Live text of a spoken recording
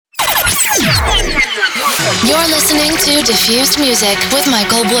You're listening to Diffused Music with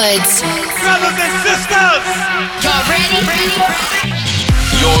Michael Woods. Brothers and sisters! Y'all ready?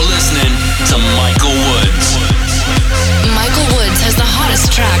 You're listening to Michael Woods. Michael Woods has the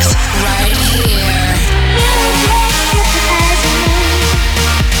hottest tracks right here.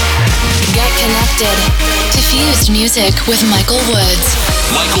 Get connected. Diffused Music with Michael Woods.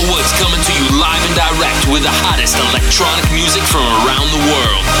 Michael Woods coming to you live and direct with the hottest electronic music from around the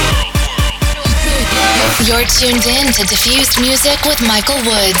world. You're tuned in to Diffused Music with Michael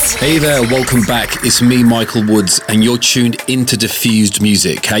Woods. Hey there, welcome back. It's me, Michael Woods, and you're tuned into Diffused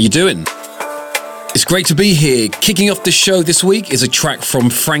Music. How you doing? It's great to be here. Kicking off the show this week is a track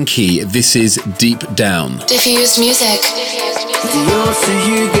from Frankie. This is Deep Down. Diffused Music. The answer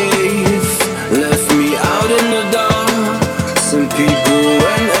you gave left me out in the dark. Some people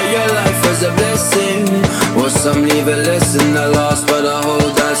enter your life as a blessing, while some leave a lesson I lost, but I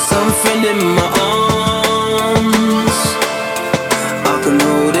hold that something in my arms. I can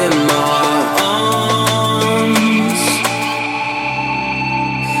hold in my arms.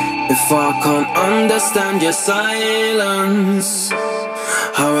 If I can't understand your silence,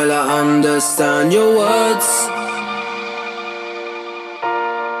 how will I understand your words?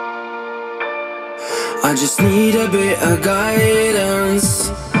 I just need a bit of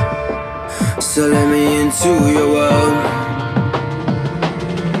guidance, so let me into your world.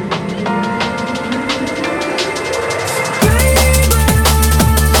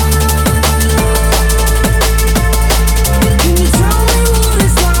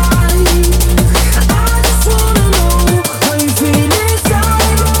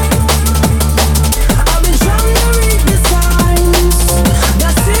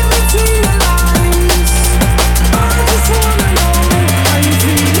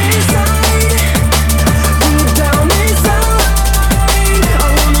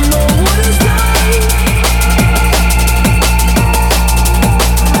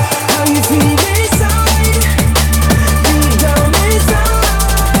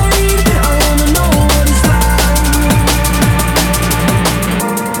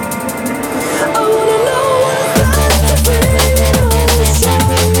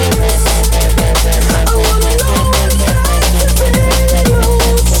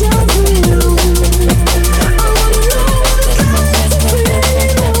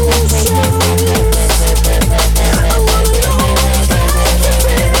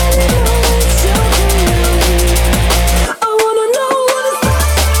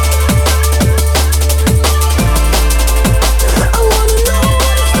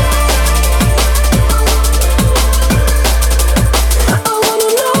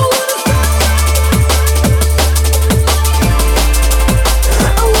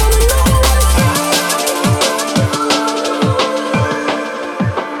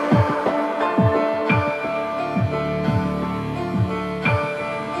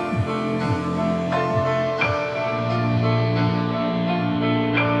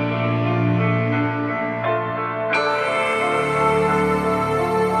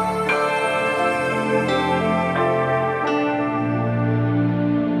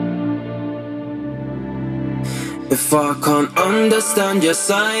 If I can't understand your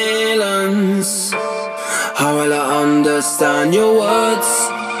silence, how will I understand your words?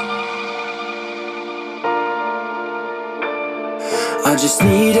 I just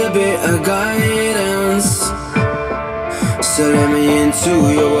need a bit of guidance, so let me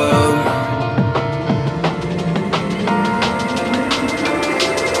into your world.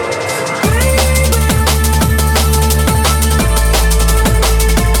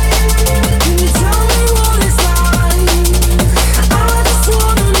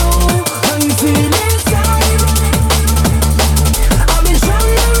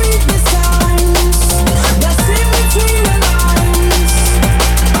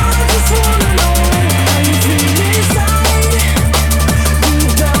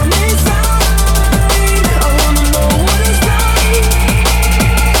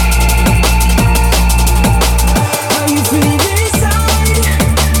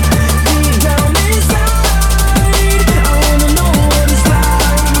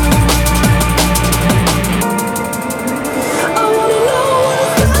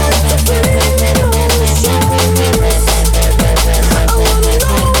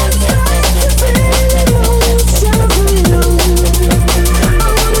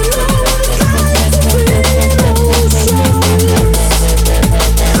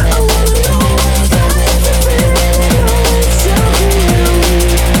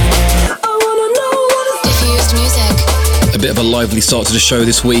 Lively start to the show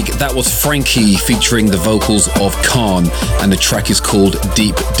this week. That was Frankie featuring the vocals of Khan, and the track is called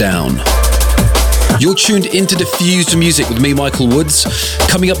Deep Down. You're tuned into Diffused Music with me, Michael Woods.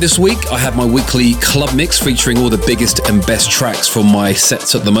 Coming up this week, I have my weekly club mix featuring all the biggest and best tracks from my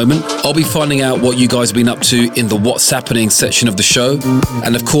sets at the moment. I'll be finding out what you guys have been up to in the What's Happening section of the show.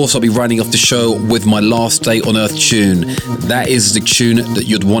 And of course, I'll be running off the show with my Last Day on Earth tune. That is the tune that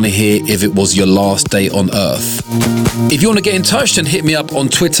you'd want to hear if it was your last day on Earth. If you want to get in touch, then hit me up on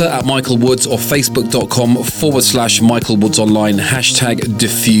Twitter at Michael Woods or Facebook.com/Michael Woods Online,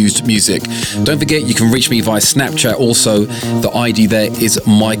 #Diffused Music. Don't forget, you can reach me via Snapchat also. The ID there is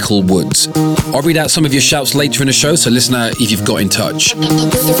Michael Woods. I'll read out some of your shouts later in the show, so listen out if you've got in touch.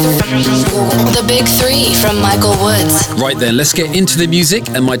 The Big Three from Michael Woods. Right then, let's get into the music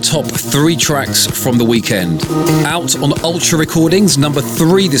and my top 3 tracks from the weekend. Out on Ultra Recordings, number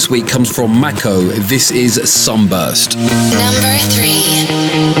 3 this week comes from Mako. This is Sunburst. Number 3.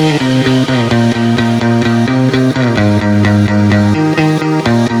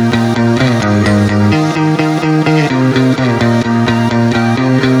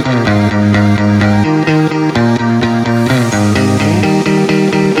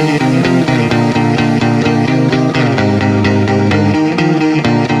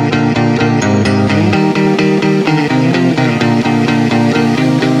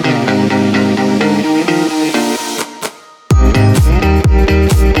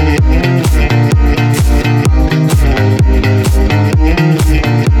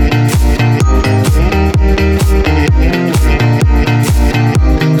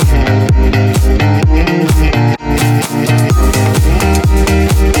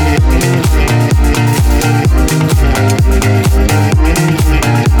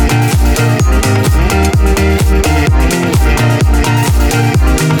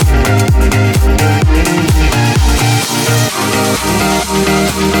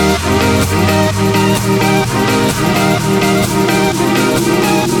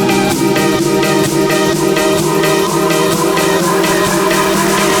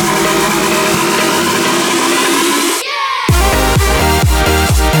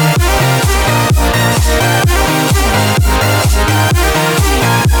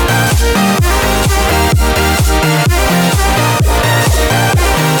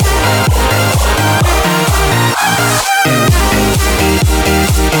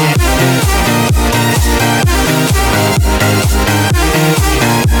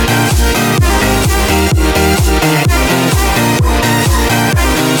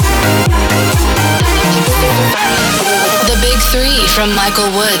 From Michael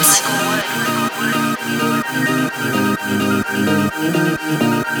Woods.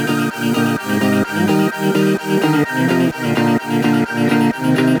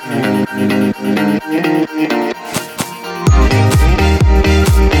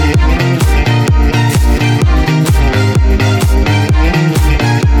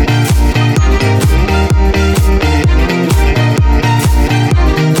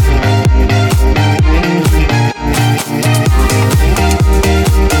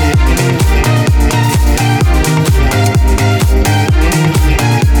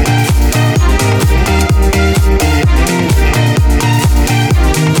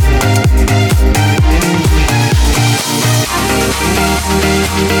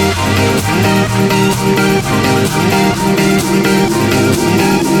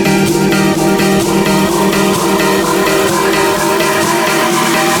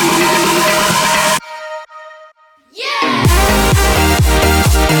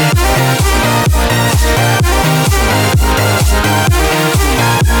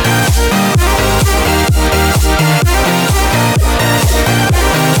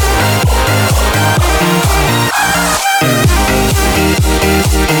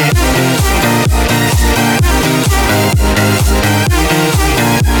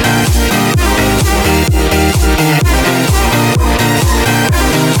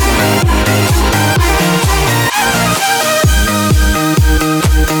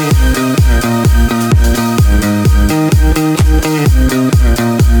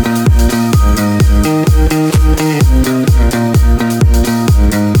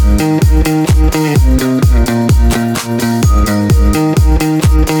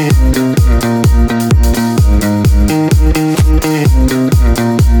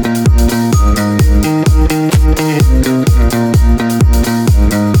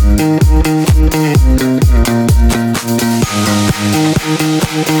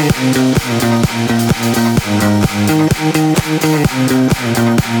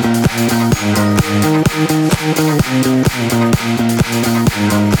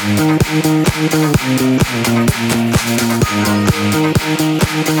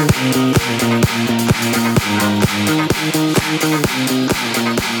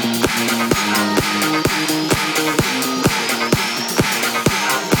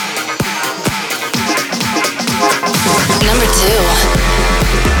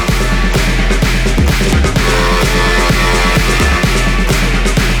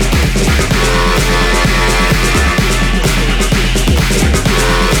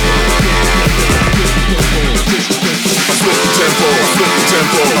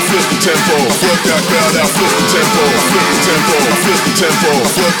 tempo.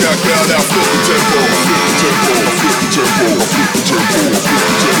 Work that crowd out, flip the tempo. Flip the tempo, flip the tempo, flip the tempo,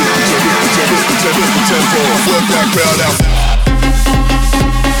 flip the tempo. Work that crowd out.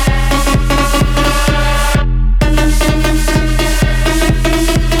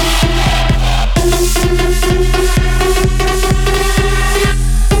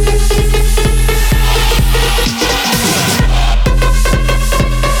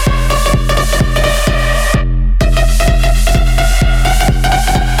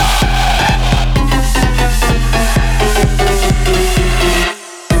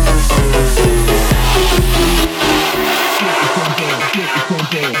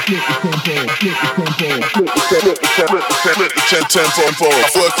 Tempo,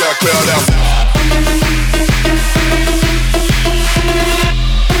 work that crowd out.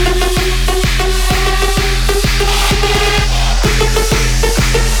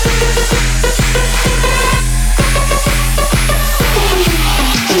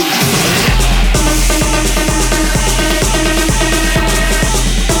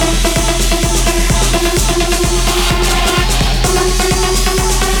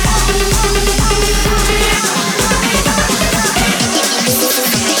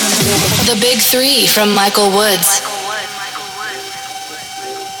 The Big Three from Michael Woods.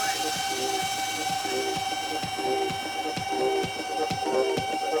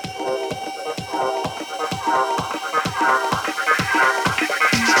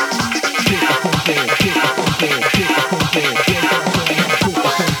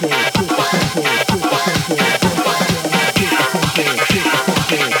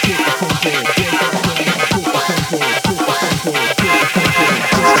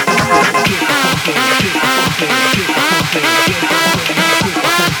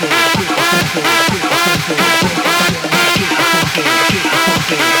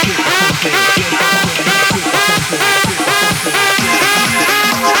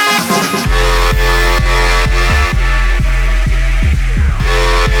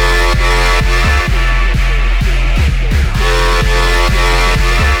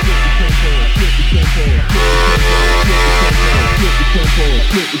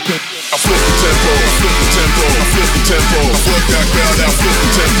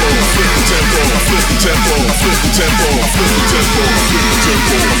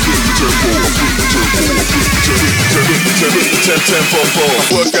 Tempo,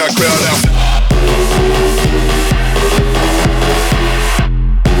 work that crowd out.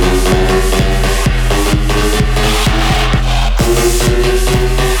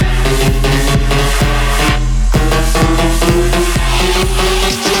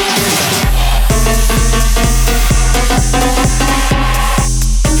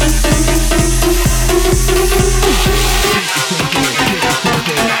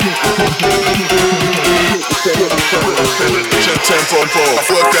 Tempo,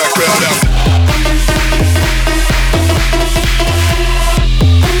 work that crowd out.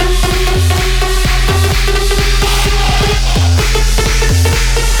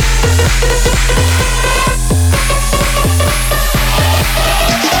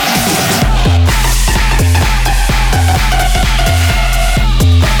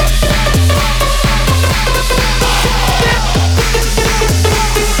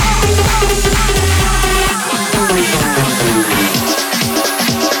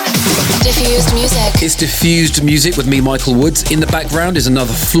 It's Diffused Music with me, Michael Woods. In the background is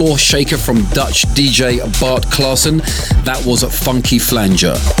another floor shaker from Dutch DJ Bart Klaassen. That was Funky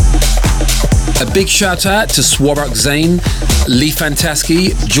Flanger. A big shout out to Swarak Zain, Lee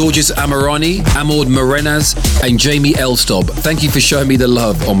Fantaski, Georges Amarani, Amord Morenas, and Jamie Elstob. Thank you for showing me the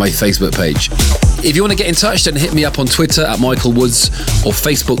love on my Facebook page. If you want to get in touch, then hit me up on Twitter at Michael Woods or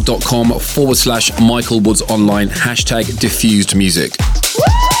facebook.com/Michael Woods Online, #Diffused Music.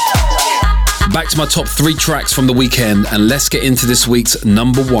 Back to my top 3 tracks from the weekend, and let's get into this week's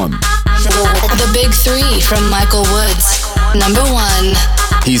number 1. The Big Three from Michael Woods. Number 1.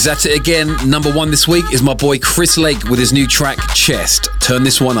 He's at it again. Number 1 this week is my boy Chris Lake with his new track, Chest. Turn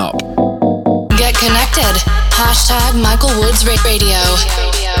this one up. Get connected. #Michael Woods Radio.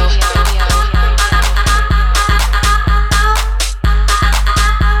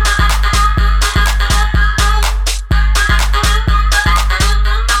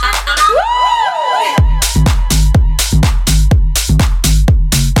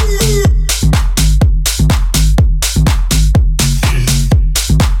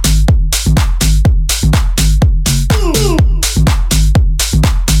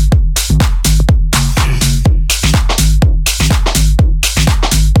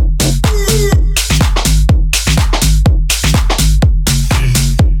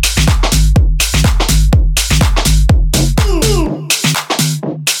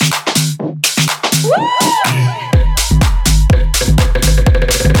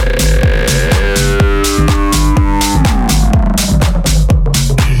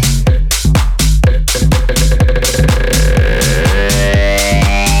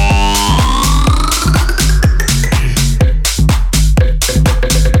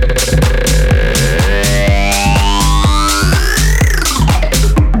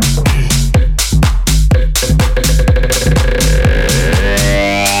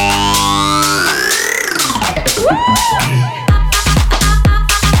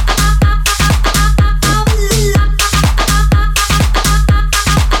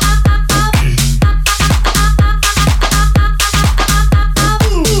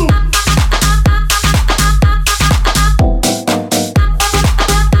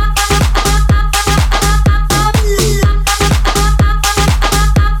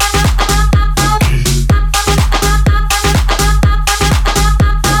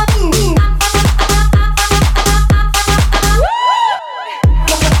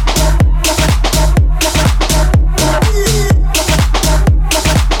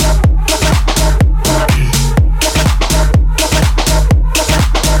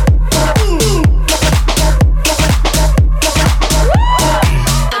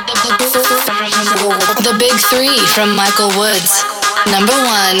 3 from Michael Woods. Number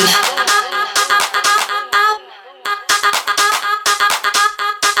 1.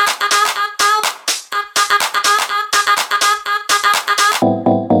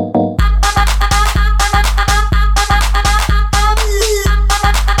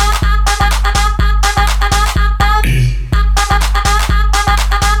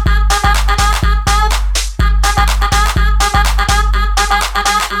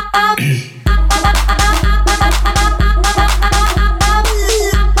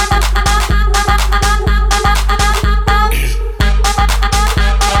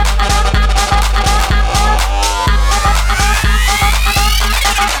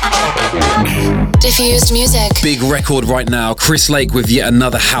 Diffused music. Big record right now. Chris Lake with yet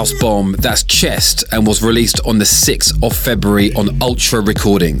another house bomb. That's Chest and was released on the 6th of February on Ultra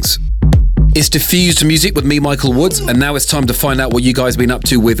Recordings. It's Diffused Music with me, Michael Woods, and now it's time to find out what you guys been up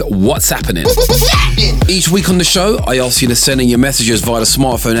to with What's Happening. Each week on the show, I ask you to send in your messages via the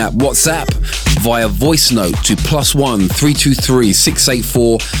smartphone app WhatsApp, via voice note to +1 323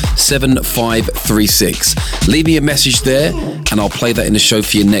 684 7536. Leave me a message there, and I'll play that in the show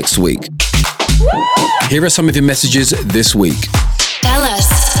for you next week. Here are some of your messages this week. Tell us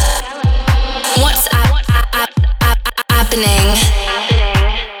what's happening.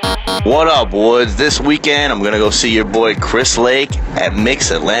 What up, Woods? This weekend, I'm gonna go see your boy Chris Lake at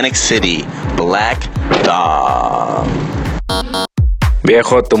Mix Atlantic City. Black Dog.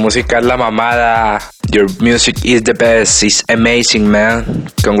 Viejo, tu música es la mamada. Your music is the best. It's amazing, man.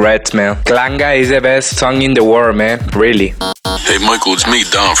 Congrats, man. Klanga is the best song in the world, man. Really. Hey, Michael, it's me,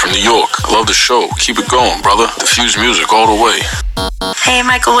 Don, from New York. I love the show. Keep it going, brother. Diffuse music all the way. Hey,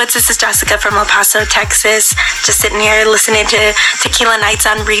 Michael Woods, this is Jessica from El Paso, Texas. Just sitting here listening to Tequila Nights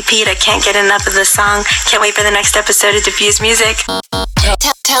on repeat. I can't get enough of the song. Can't wait for the next episode of Diffuse Music.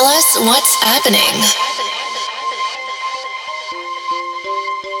 Tell us what's happening.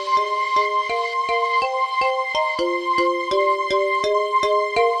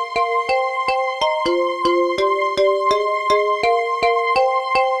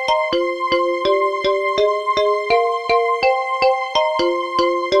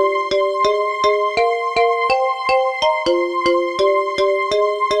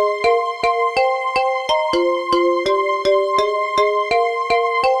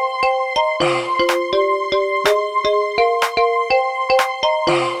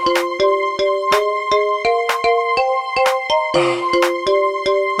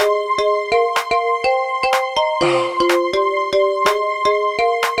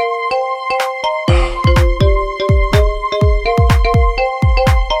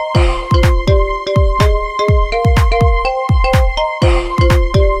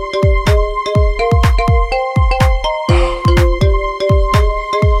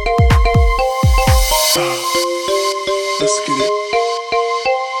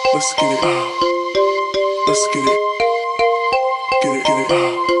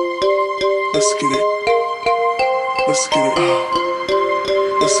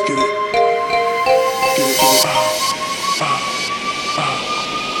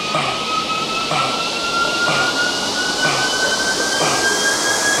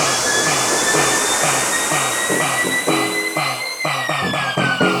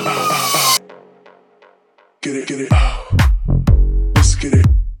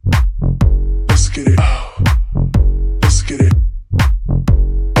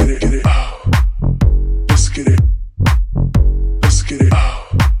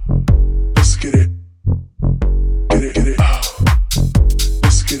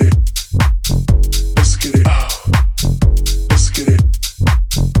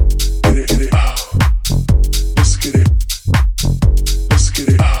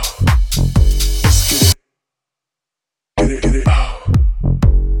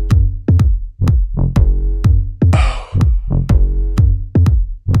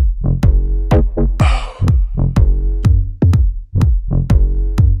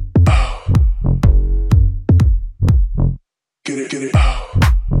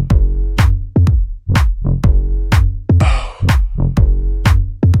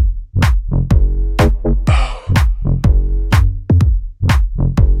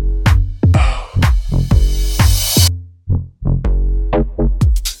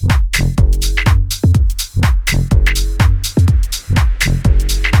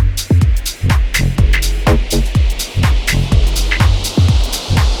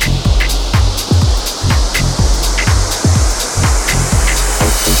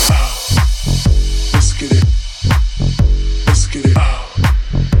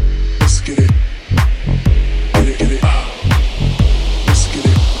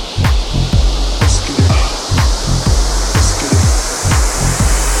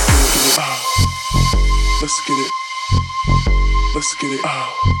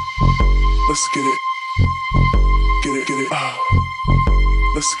 Let's get it. Get it, get it.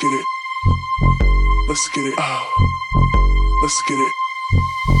 Let's get it. Let's get it. Let's get it.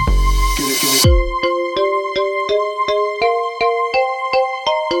 Get it, get it.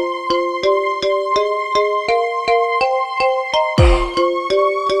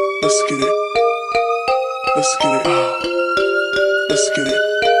 Let's get it. Let's get it. Let's get it.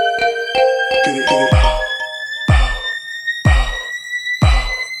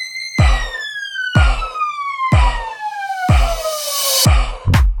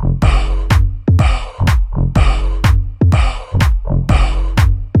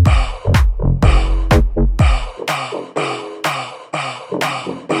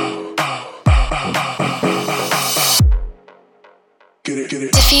 Get it, get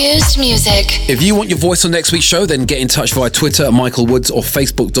it. Diffused music. If you want your voice on next week's show, then get in touch via Twitter at Michael Woods or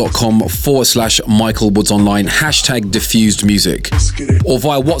Facebook.com/Michael Woods Online, #Diffused Music. Or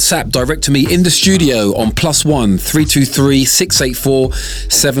via WhatsApp, direct to me in the studio on +1 323 684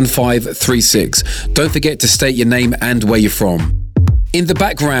 7536. Don't forget to state your name and where you're from. In the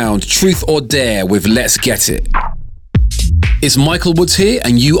background, Truth or Dare with Let's Get It. It's Michael Woods here,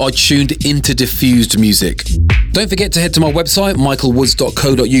 and you are tuned into Diffused Music. Don't forget to head to my website,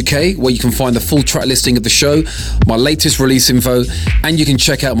 michaelwoods.co.uk, where you can find the full track listing of the show, my latest release info, and you can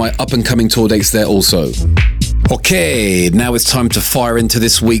check out my up-and-coming tour dates there also. Okay, now it's time to fire into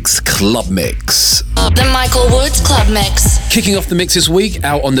this week's club mix. The Michael Woods Club Mix. Kicking off the mix this week,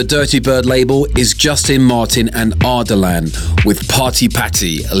 out on the Dirty Bird label, is Justin Martin and Ardalan with Party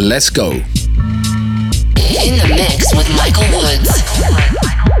Patty. Let's go. In the mix with Michael Woods.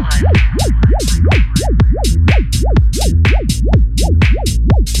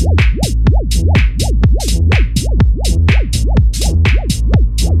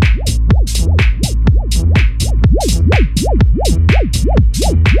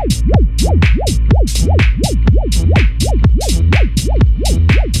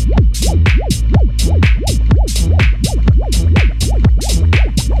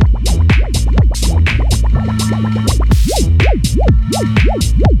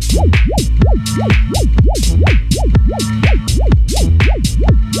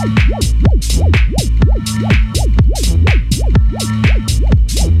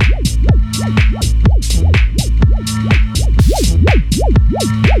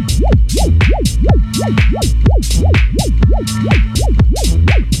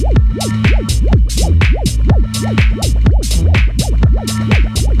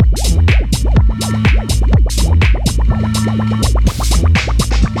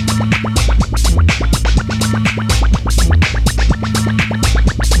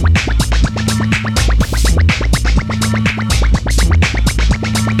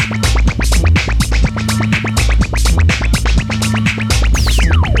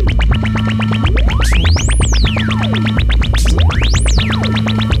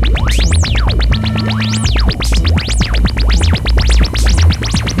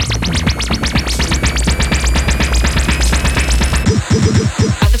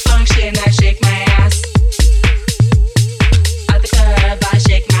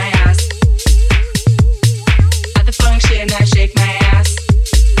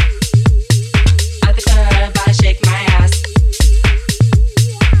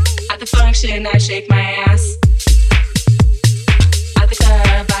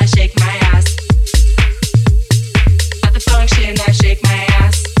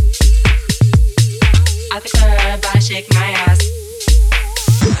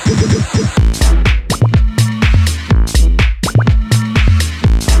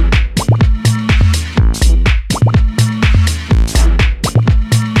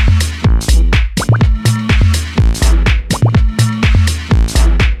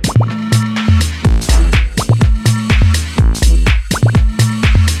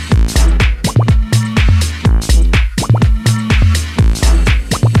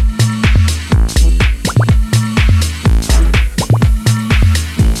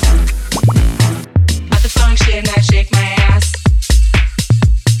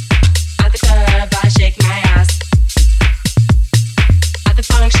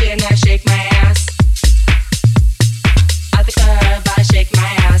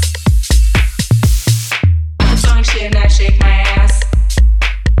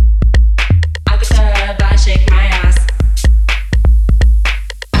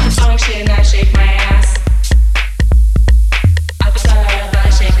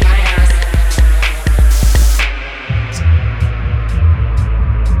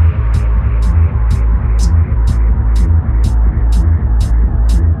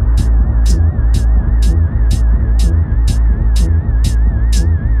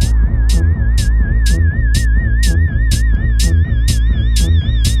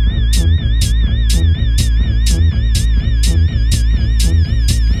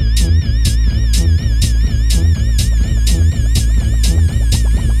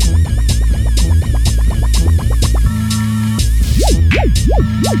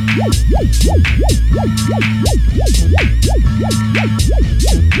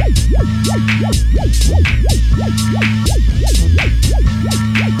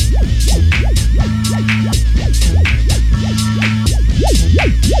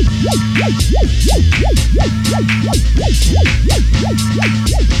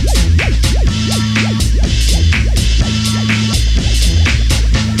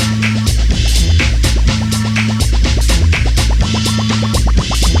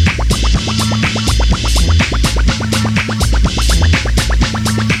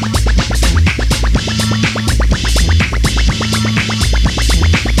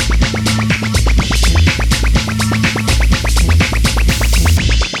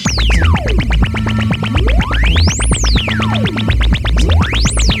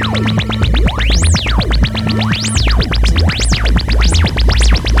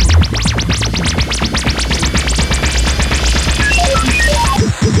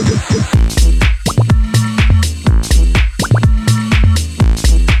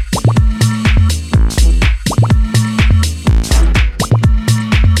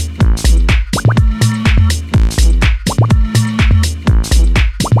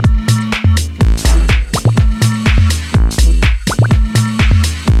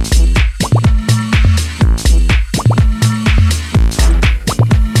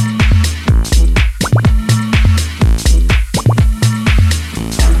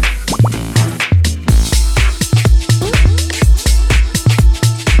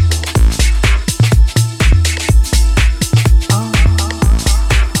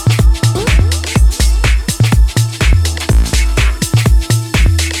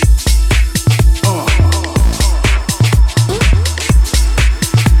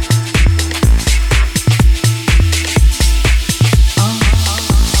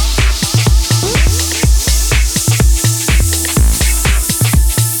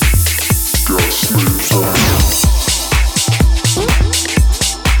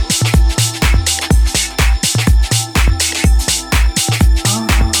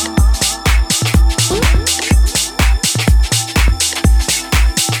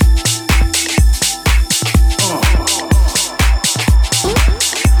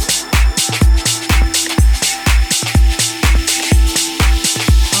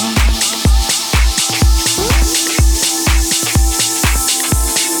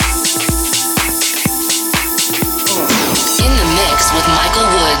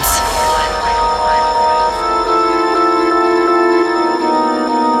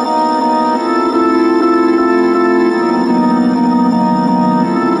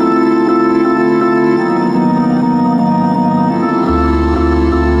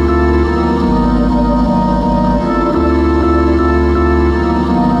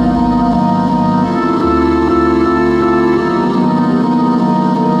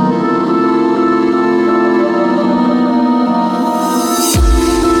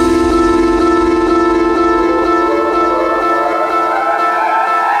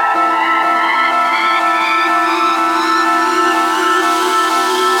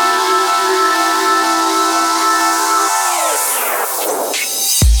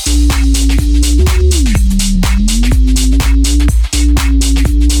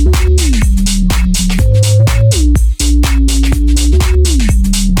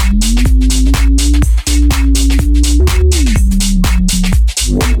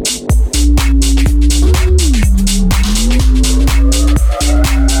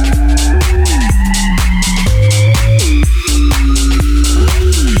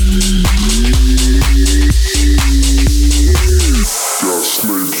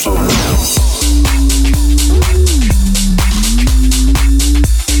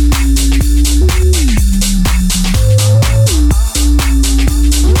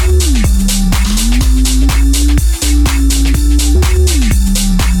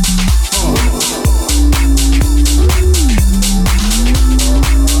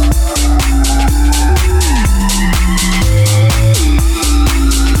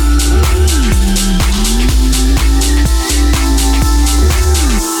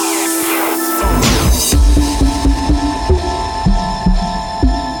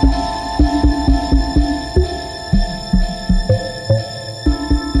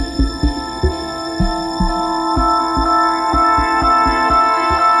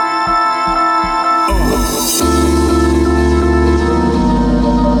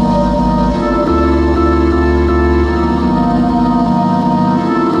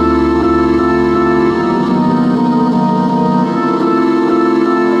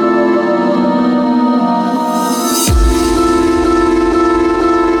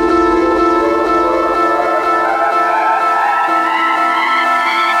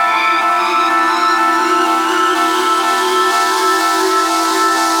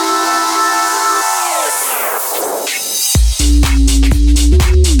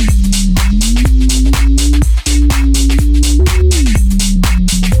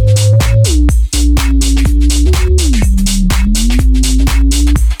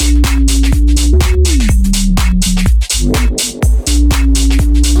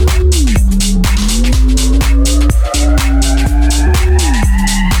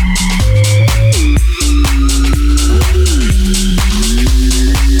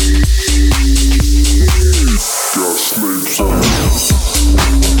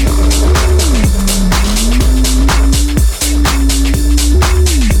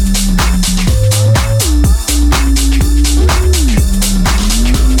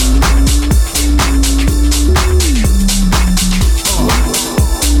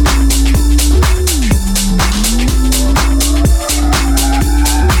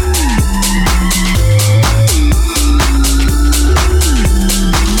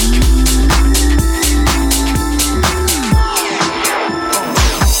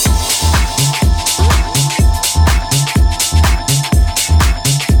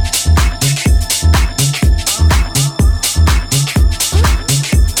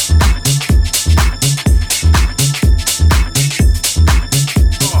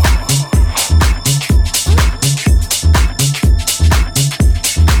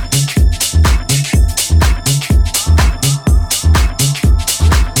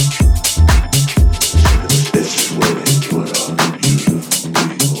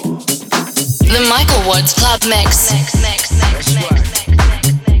 Michael Woods Club Mix.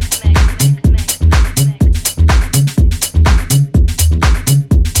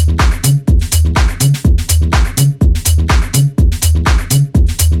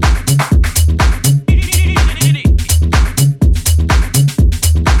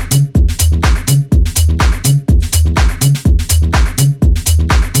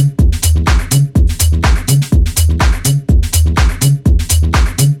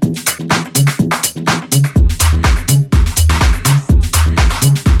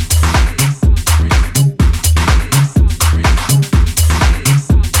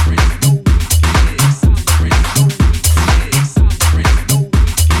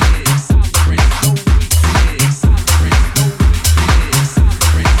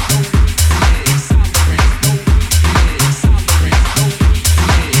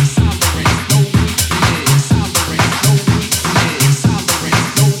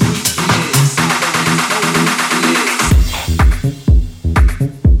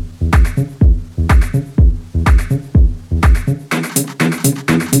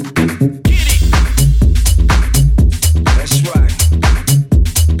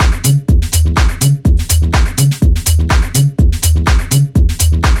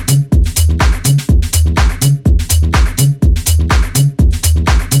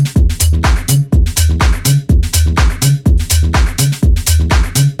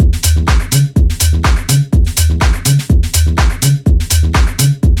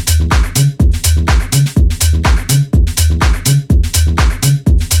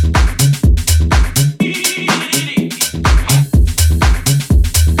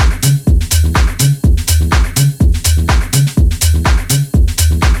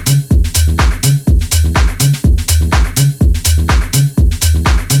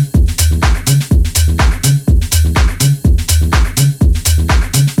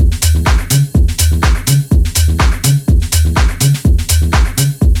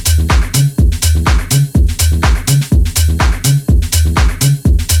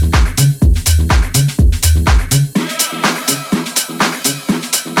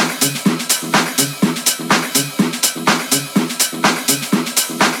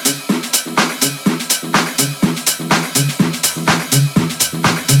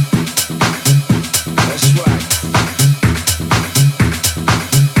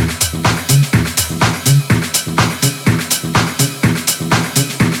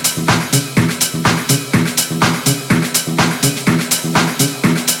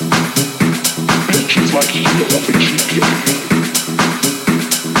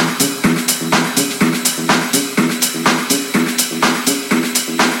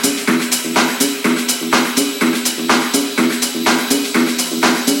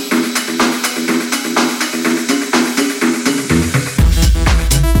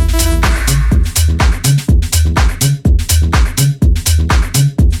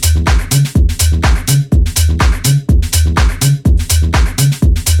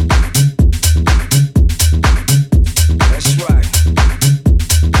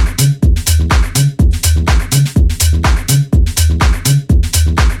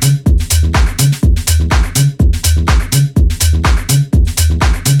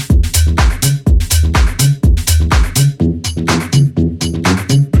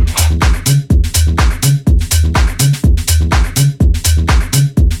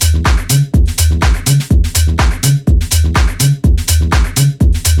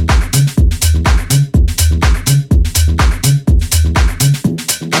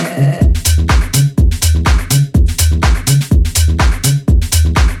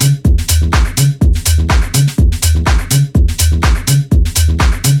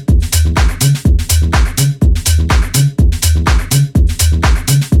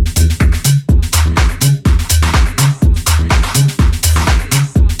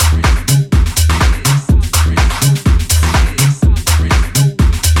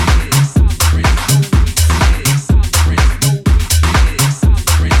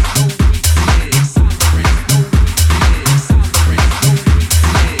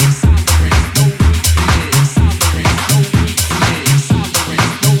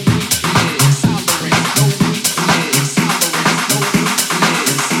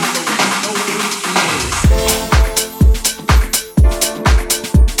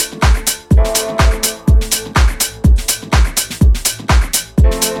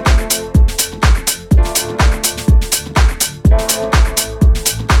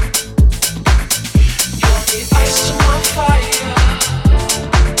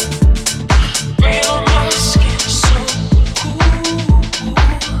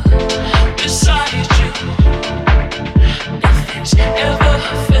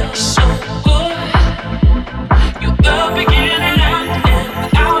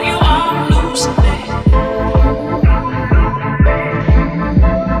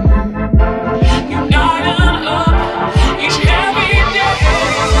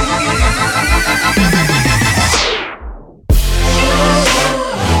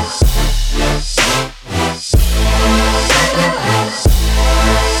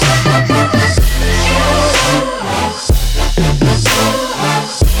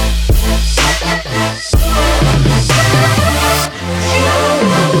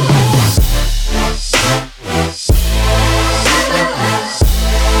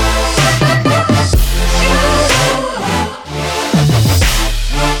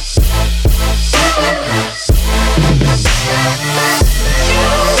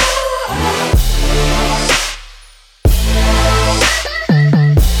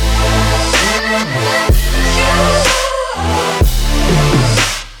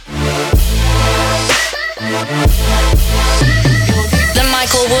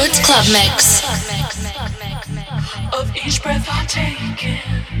 Woods Club Mix. Of each breath I take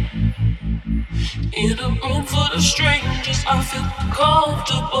in a room full of strangers, I feel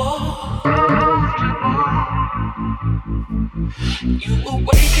comfortable. You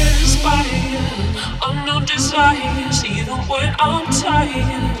awake and inspired, unknown desires. Even when I'm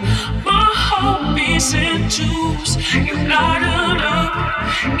tired, my heart beats in twos. You lighten up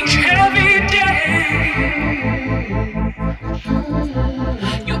each heavy day.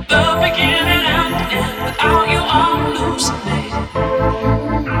 You're the beginning and the end. Without you, I'm hallucinating.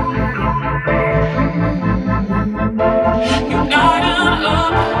 You lighten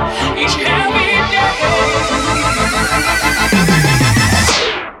up each heavy day.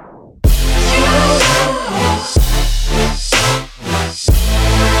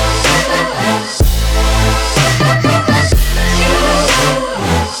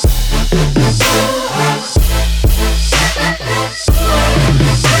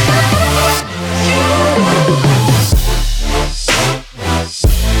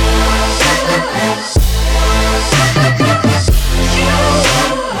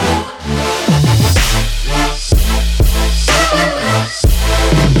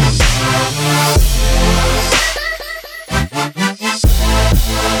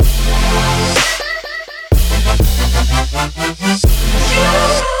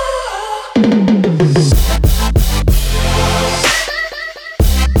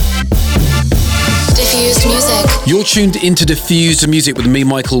 You're tuned into Diffused Music with me,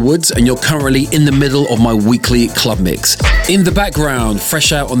 Michael Woods, and you're currently in the middle of my weekly club mix. In the background,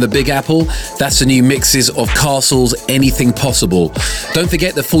 fresh out on the Big Apple, that's the new mixes of Castle's Anything Possible. Don't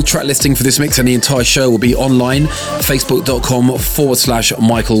forget the full track listing for this mix and the entire show will be online,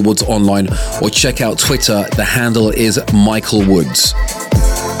 facebook.com/Michael Woods online, or check out Twitter, the handle is Michael Woods.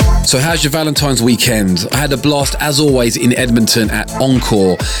 So how's your Valentine's weekend? I had a blast as always in Edmonton at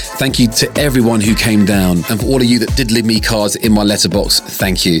Encore. Thank you to everyone who came down, and for all of you that did leave me cards in my letterbox,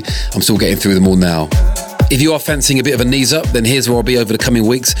 thank you. I'm still getting through them all now. If you are fancying a bit of a knees up, then here's where I'll be over the coming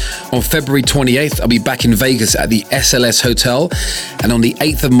weeks. On February 28th, I'll be back in Vegas at the SLS Hotel. And on the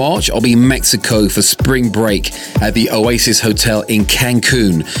 8th of March, I'll be in Mexico for spring break at the Oasis Hotel in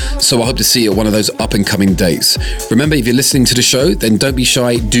Cancun. So I hope to see you at one of those up and coming dates. Remember, if you're listening to the show, then don't be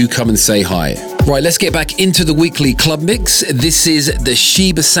shy, do come and say hi. Right, let's get back into the weekly club mix. This is the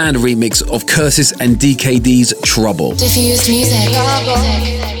Sheba Sand remix of Curses and DKD's Trouble. Diffused music.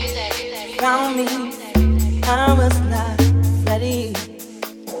 Found me. I was not ready.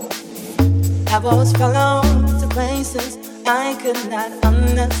 I've always fallen to places I could not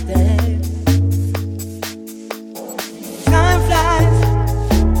understand. Time flies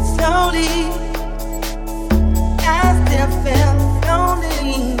slowly. I still feel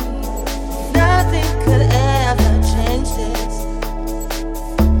lonely. Nothing could ever change this.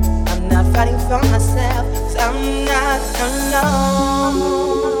 I'm not fighting for myself, 'cause I'm not alone.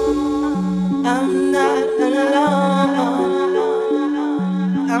 I'm not alone.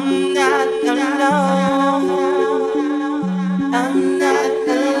 I'm not alone. I'm not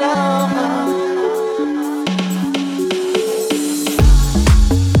alone.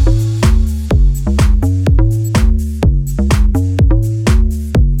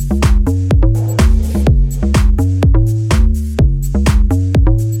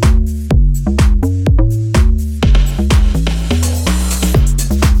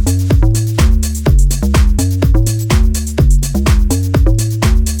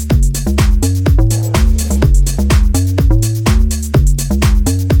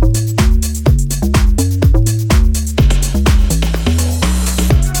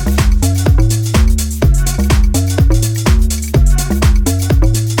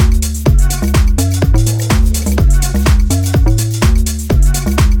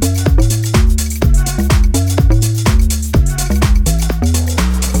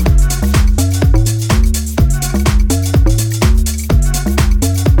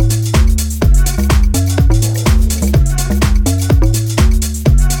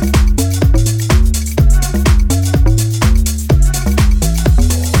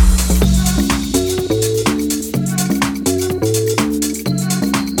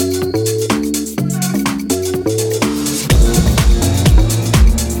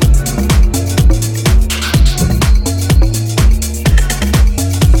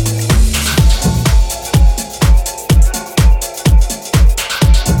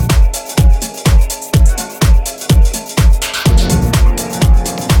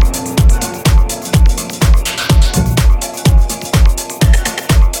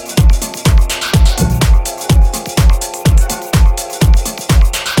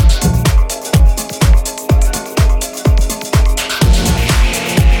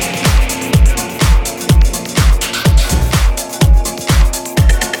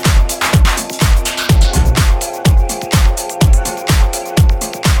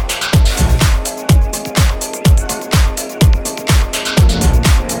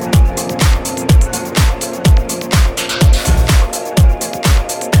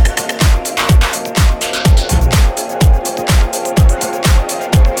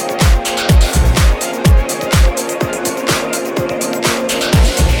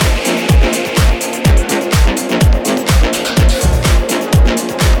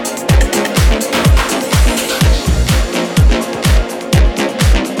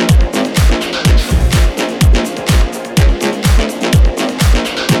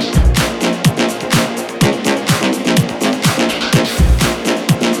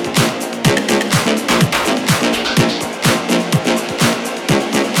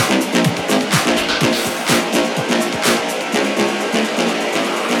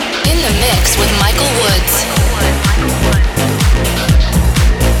 mix with Michael Woods.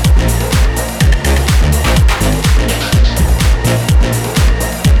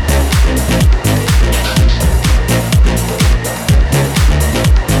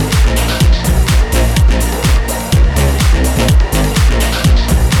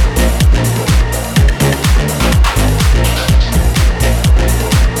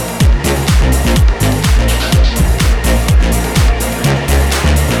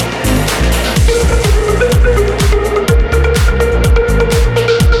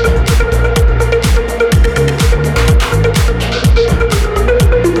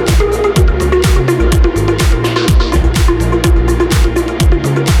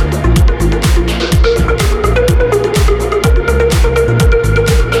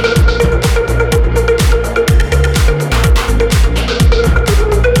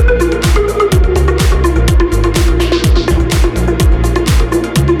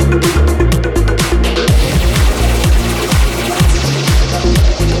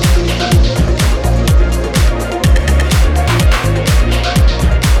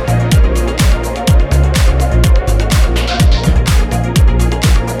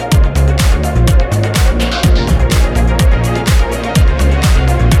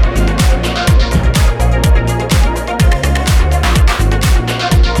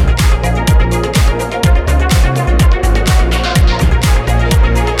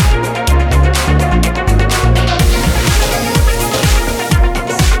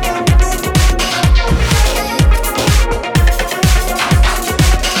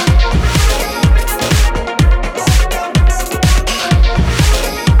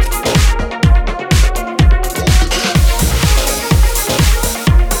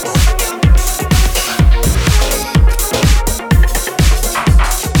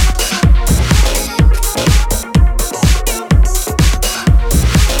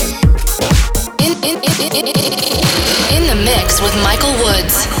 In the mix with Michael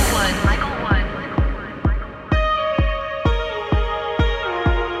Woods.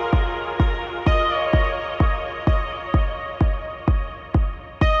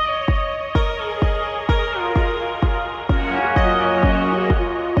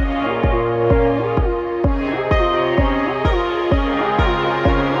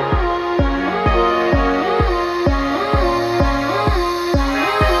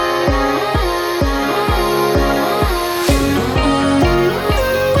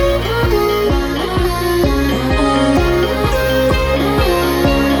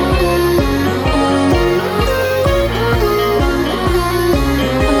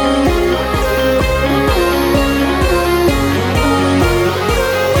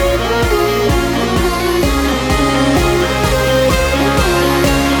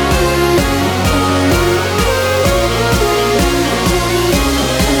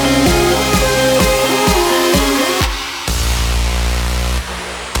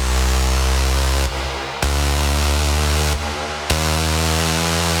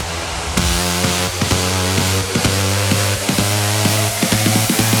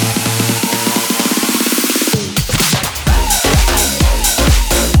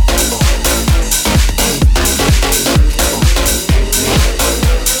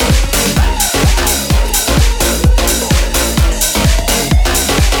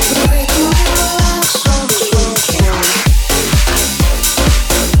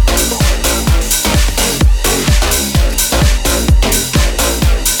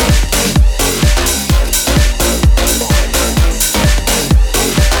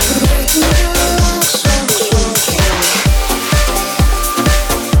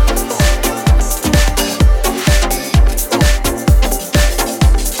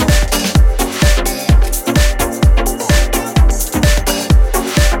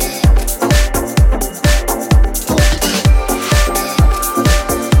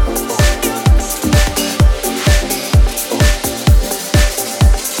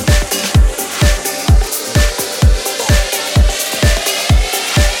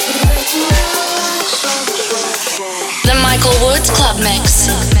 Club Mix.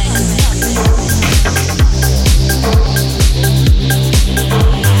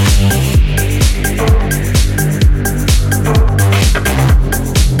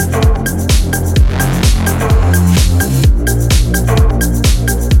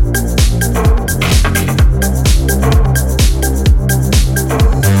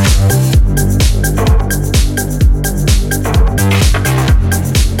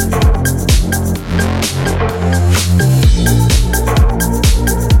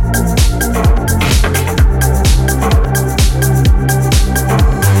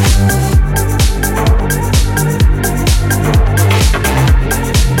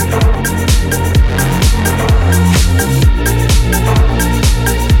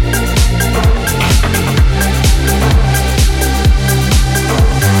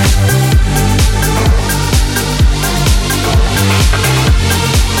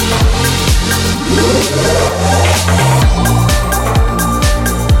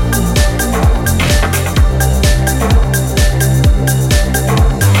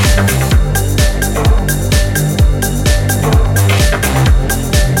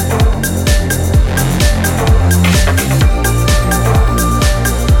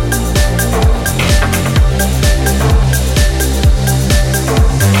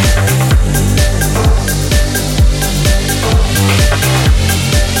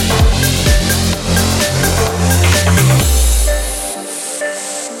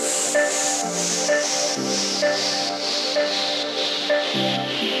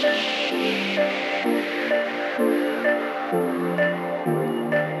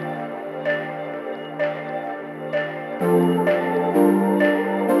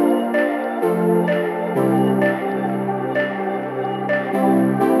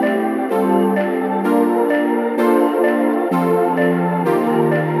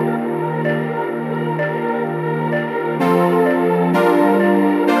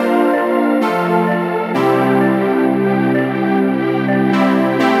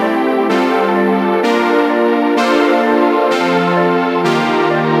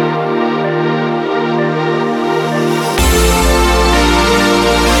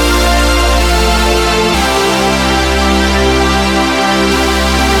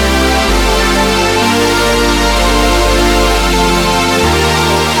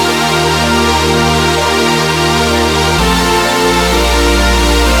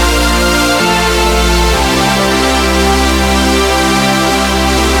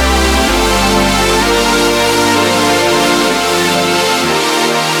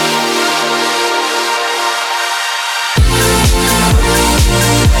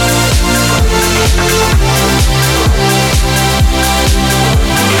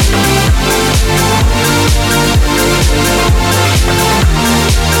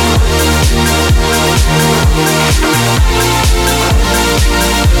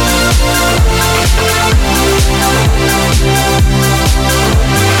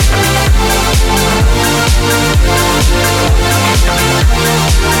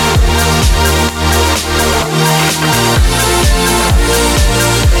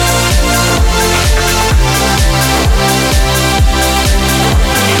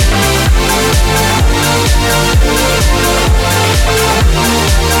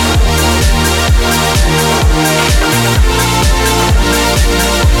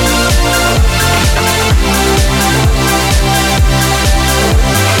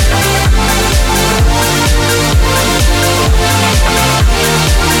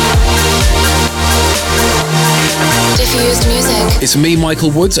 It's me,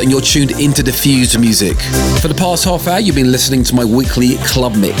 Michael Woods, and you're tuned into Diffused Music. For the past half hour, you've been listening to my weekly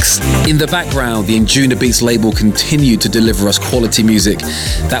club mix. In the background, the Injuna Beats label continued to deliver us quality music.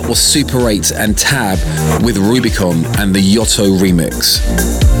 That was Super 8 and Tab with Rubicon and the Yotto remix.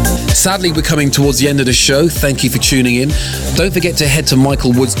 Sadly, we're coming towards the end of the show. Thank you for tuning in. Don't forget to head to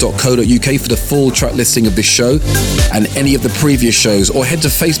michaelwoods.co.uk for the full track listing of this show and any of the previous shows, or head to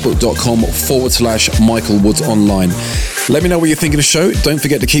facebook.com/Michael Woods Online. Let me know what you think of the show. Don't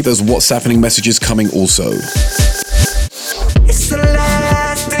forget to keep those WhatsApping messages coming also. It's the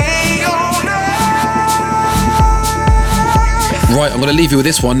last day on earth. Right, I'm going to leave you with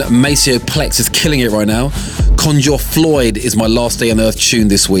this one. Maceo Plex is killing it right now. Conjure Floyd is my last day on earth tune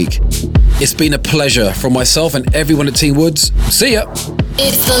this week. It's been a pleasure from myself and everyone at Team Woods. See ya.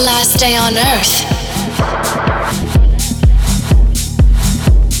 It's the last day on earth.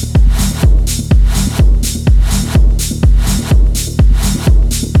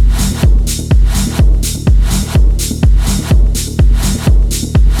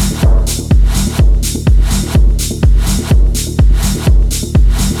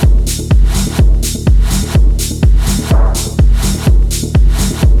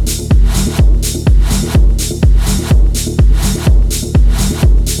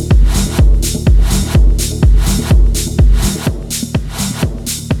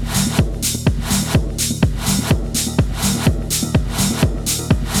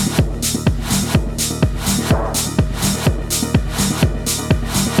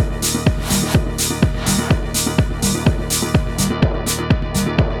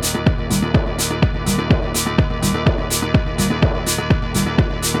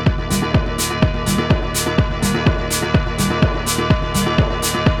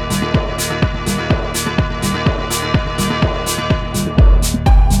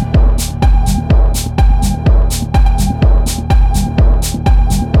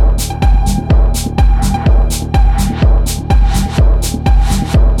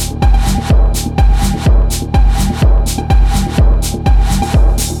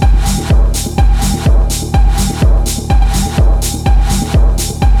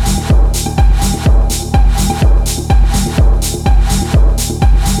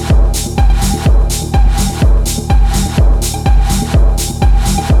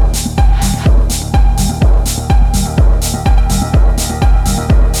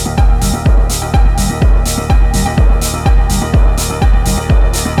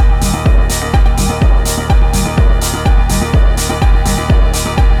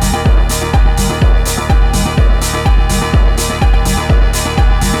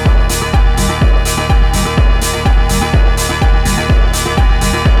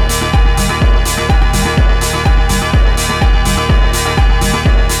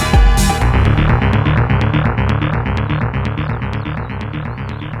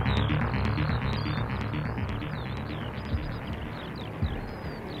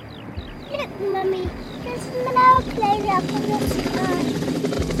 Look, Mummy, there's Manila playing up on the sky.